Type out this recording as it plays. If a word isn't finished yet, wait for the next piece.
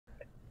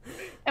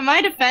In my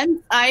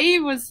defense, I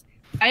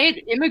had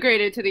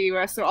immigrated to the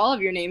U.S., so all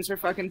of your names were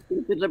fucking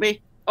stupid to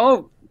me.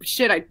 Oh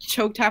shit! I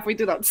choked halfway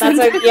through that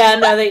sentence. That's yeah,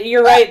 no,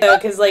 you're right though,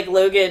 because like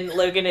Logan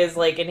is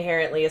like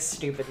inherently a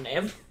stupid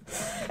name.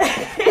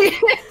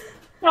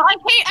 Well,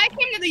 I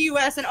came to the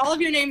U.S. and all of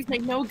your names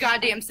make no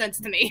goddamn sense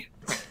to me.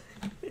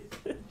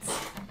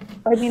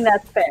 I mean,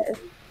 that's fair.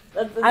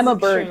 I'm a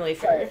bird. Extremely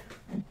fair.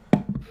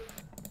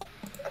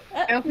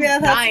 Yeah,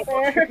 that's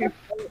fair.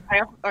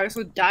 I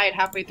also died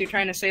halfway through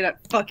trying to say that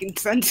fucking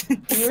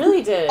sentence. You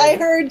really did. I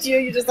heard you.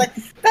 You're just like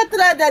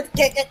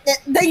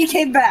then you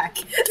came back.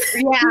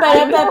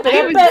 Yeah. But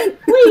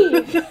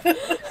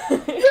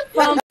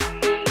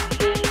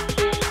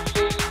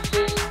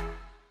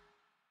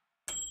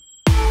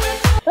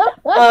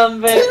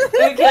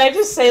can I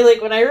just say,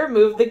 like, when I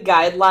remove the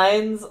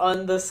guidelines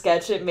on the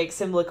sketch, it makes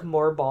him look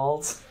more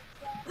bald.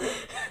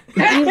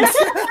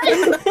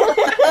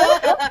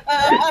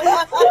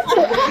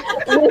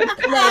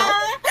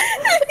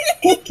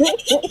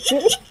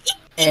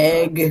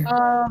 Egg.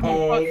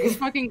 Egg.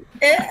 Fucking.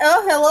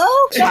 Oh, hello,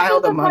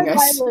 Child among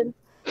us.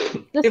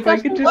 If I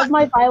could just...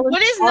 my violence.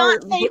 What is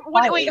not safe?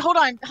 Wait, hold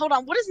on.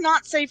 What is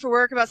not safe for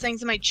work about saying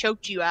somebody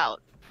choked you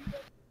out?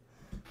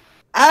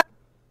 I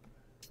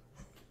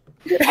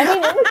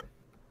mean,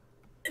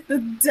 the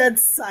dead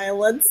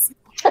silence.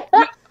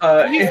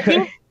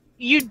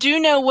 You do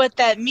know what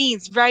that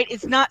means, right?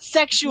 It's not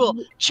sexual.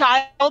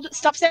 Child,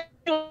 stop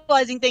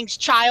sexualizing things.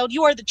 Child,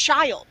 you are the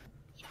child.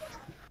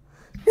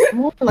 I'm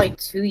only like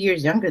 2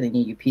 years younger than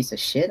you, you piece of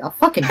shit. I'll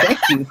fucking deck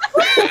you.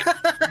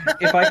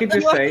 If I could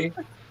just say,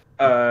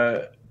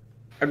 I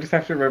just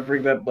have to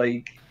remember that,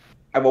 like,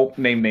 I won't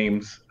name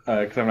names,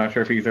 because I'm not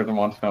sure if either of them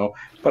want to know,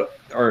 but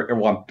or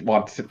want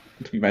to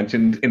be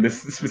mentioned in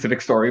this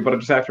specific story, but I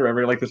just have to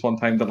remember, like, this one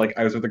time that, like,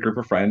 I was with a group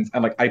of friends,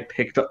 and, like, I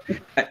picked up,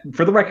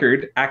 for the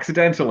record,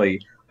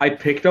 accidentally, I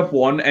picked up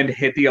one and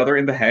hit the other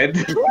in the head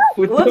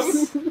with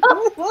them.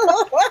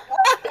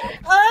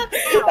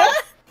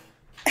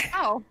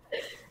 Ow.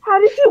 How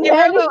did you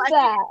manage Robo,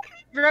 that?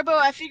 Robo,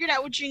 I figured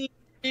out what you need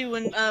to do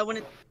when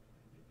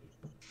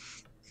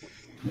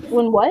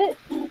What?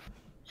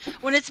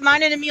 When it's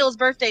mine and Emil's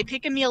birthday,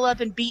 pick Emil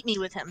up and beat me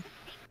with him.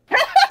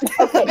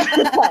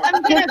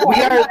 Okay,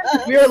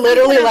 we are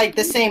literally like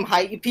the same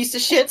height, you piece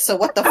of shit, so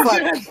what the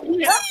fuck?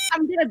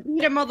 I'm gonna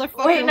beat a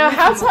motherfucker. Wait, no,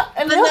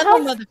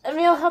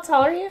 Emil, how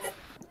tall are you?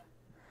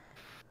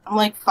 I'm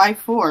like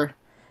 5'4".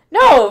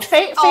 No,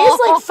 Faye's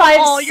like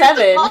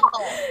 5'7".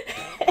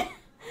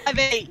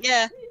 5'8",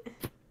 yeah.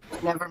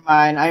 Never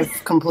mind, I've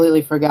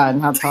completely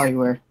forgotten how tall you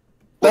were.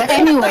 But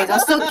anyways,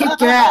 I'll still kick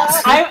your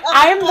ass.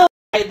 I'm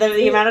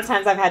the amount of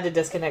times I've had to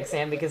disconnect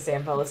Sam because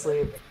Sam fell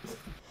asleep.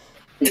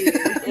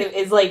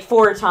 It's like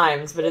 4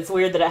 times, but it's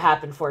weird that it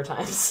happened 4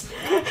 times.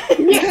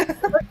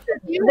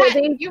 You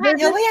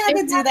only had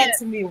to do that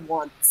to me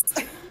once.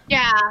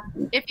 Yeah,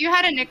 if you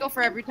had a nickel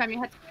for every time you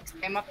had to pick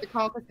Sam up the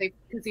call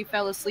because he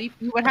fell asleep,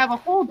 you would have a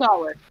whole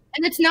 $1.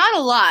 And it's not a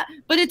lot,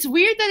 but it's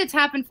weird that it's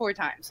happened 4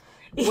 times.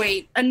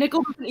 Wait, a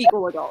nickel doesn't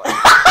equal $1.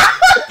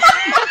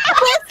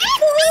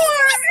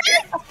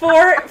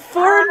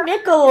 Four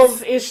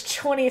nickels is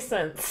 20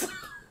 cents.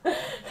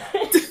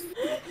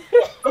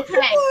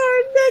 Okay.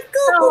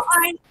 So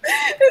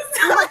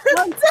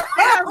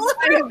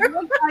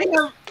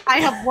I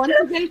have once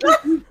again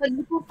confused a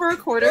nickel for a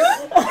quarter.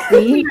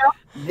 See?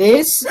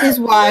 This is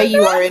why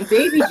you are in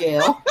baby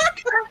jail.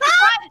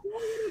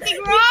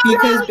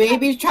 Because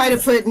babies try to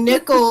put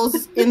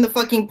nickels in the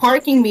fucking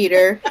parking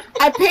meter.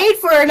 I paid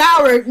for an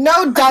hour.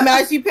 No,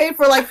 dumbass, you paid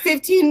for like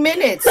 15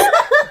 minutes.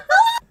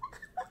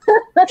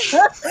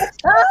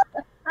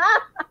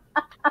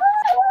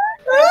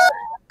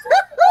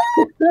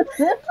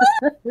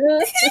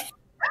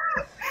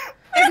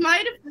 In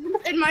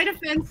my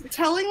defense,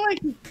 telling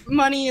like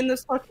money in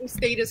this fucking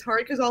state is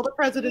hard because all the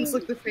presidents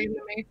look the same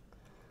to me.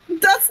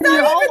 That's not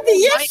even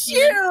the issue.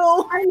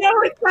 I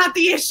know it's not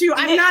the issue.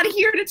 I'm not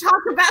here to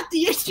talk about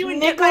the issue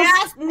and get my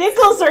ass.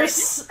 Nickels are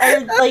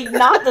like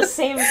not the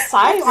same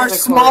size. Are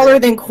smaller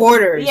than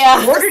quarters.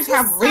 Yeah, quarters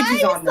have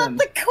ridges on them.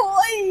 The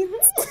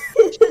coins.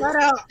 Shut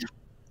up.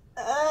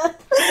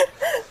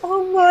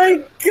 Oh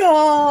my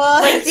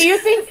god! Like, do you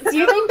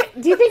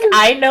think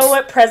I know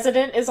what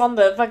president is on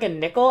the fucking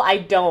nickel? I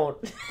don't.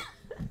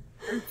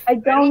 I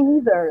don't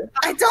either.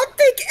 I don't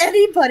think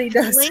anybody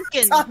knows.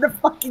 Lincoln on the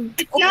fucking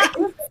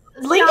coin.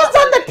 Lincoln's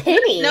on the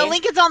penny. No,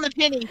 Lincoln's on the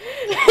penny. On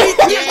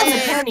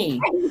the penny.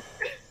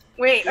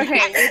 Wait,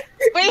 okay.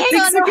 Wait, hang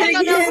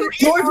on. No.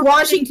 George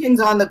Washington's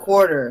on the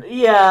quarter.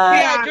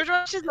 Yeah, George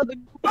Washington's on the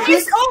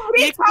Thomas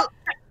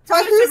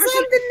on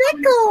the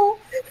nickel.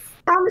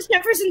 Thomas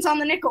Jefferson's on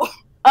the nickel.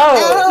 Oh,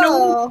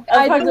 no.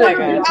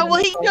 Oh,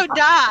 well, he can go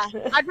die.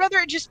 I'd rather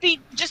it just be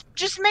just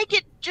make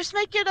it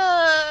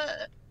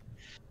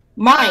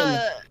mine.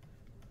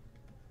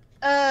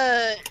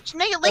 Just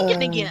make it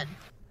Lincoln again.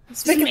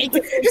 Just make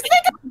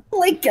it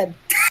Lincoln.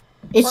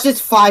 It's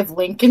just 5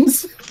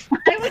 Lincolns.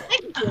 I would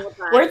think so.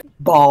 We're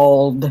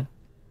bald.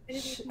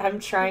 I'm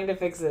trying to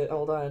fix it.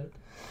 Hold on.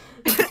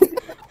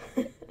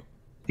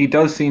 He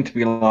does seem to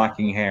be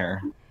lacking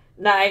hair.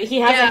 No, he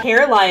has a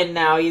hairline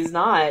now. He's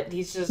not.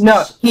 He's just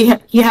no.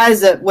 He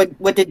has a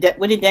what did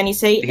Danny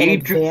say? An He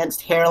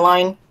advanced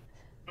hairline.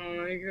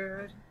 Oh my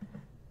god.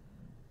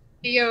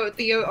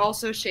 Theo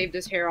also shaved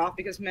his hair off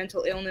because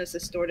mental illness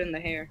is stored in the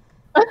hair.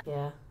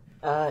 Yeah.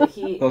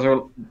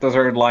 Those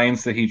are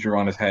lines that he drew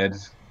on his head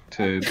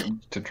to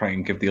try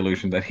and give the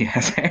illusion that he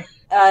has hair.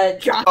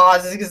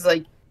 Oz is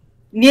like,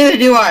 neither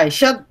do I.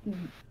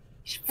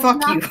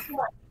 Fuck you.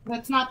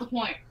 That's not the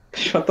point.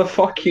 Shut the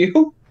fuck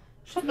you.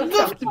 Shut the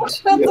fuck up.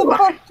 Shut the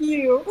fuck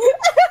you.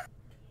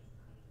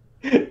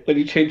 When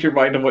you change your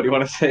mind on what you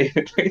want to say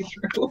midway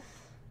through.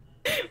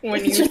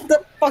 When you Shut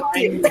the fuck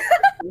you.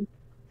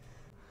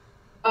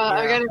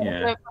 I'm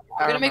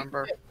gonna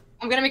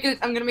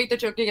make the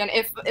joke again.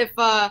 If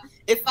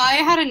I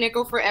had a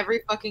nickel for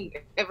every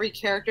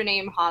character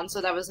named Hanzo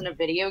that was in a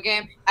video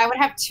game, I would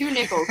have 2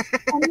 nickels.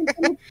 And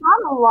it's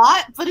not a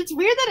lot, but it's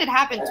weird that it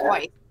happened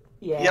twice.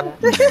 Yeah.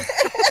 Yep.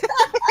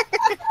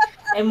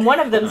 And one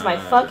of them's my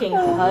fucking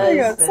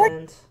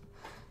husband.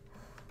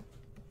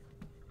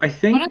 I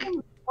think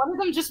One of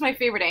them's just my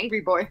favorite angry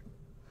boy.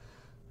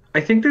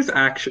 I think there's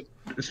actually,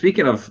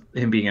 speaking of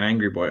him being an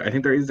angry boy, I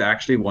think there is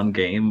actually one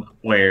game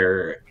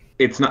where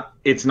it's not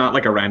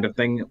like a random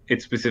thing.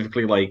 It's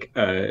specifically like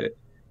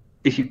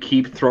if you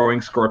keep throwing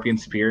Scorpion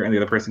Spear and the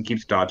other person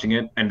keeps dodging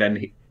it, and then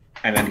he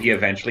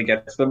eventually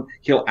gets them,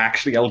 he'll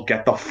actually yell,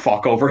 "Get the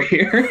fuck over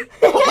here!"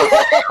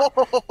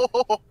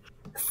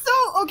 So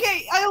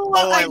okay,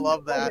 I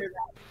love that.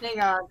 Hang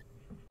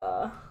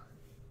on.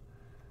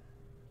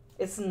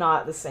 It's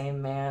not the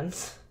same man.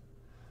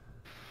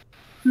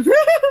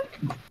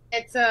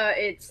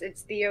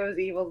 It's Theo's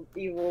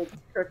evil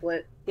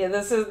triplet. Yeah,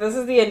 this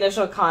is the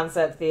initial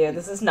concept, Theo.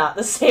 This is not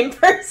the same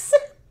person.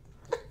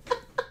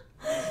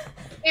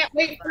 Can't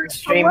wait for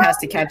Stream has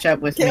to catch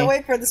up with me. Can't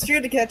wait for the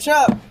stream to catch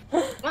up.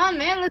 Come on,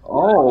 man. Let's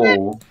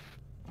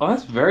Oh,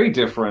 that's very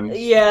different.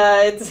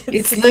 Yeah,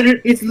 It's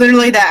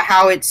literally that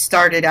how it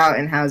started out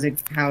and how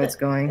it's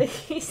going.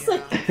 He's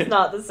like, it's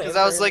not the same. Because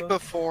that was like person.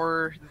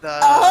 before the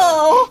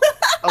Oh.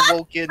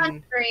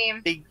 awoken stream.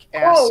 big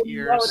ass Oh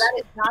ears. no, that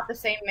is not the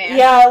same man.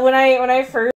 Yeah, when I first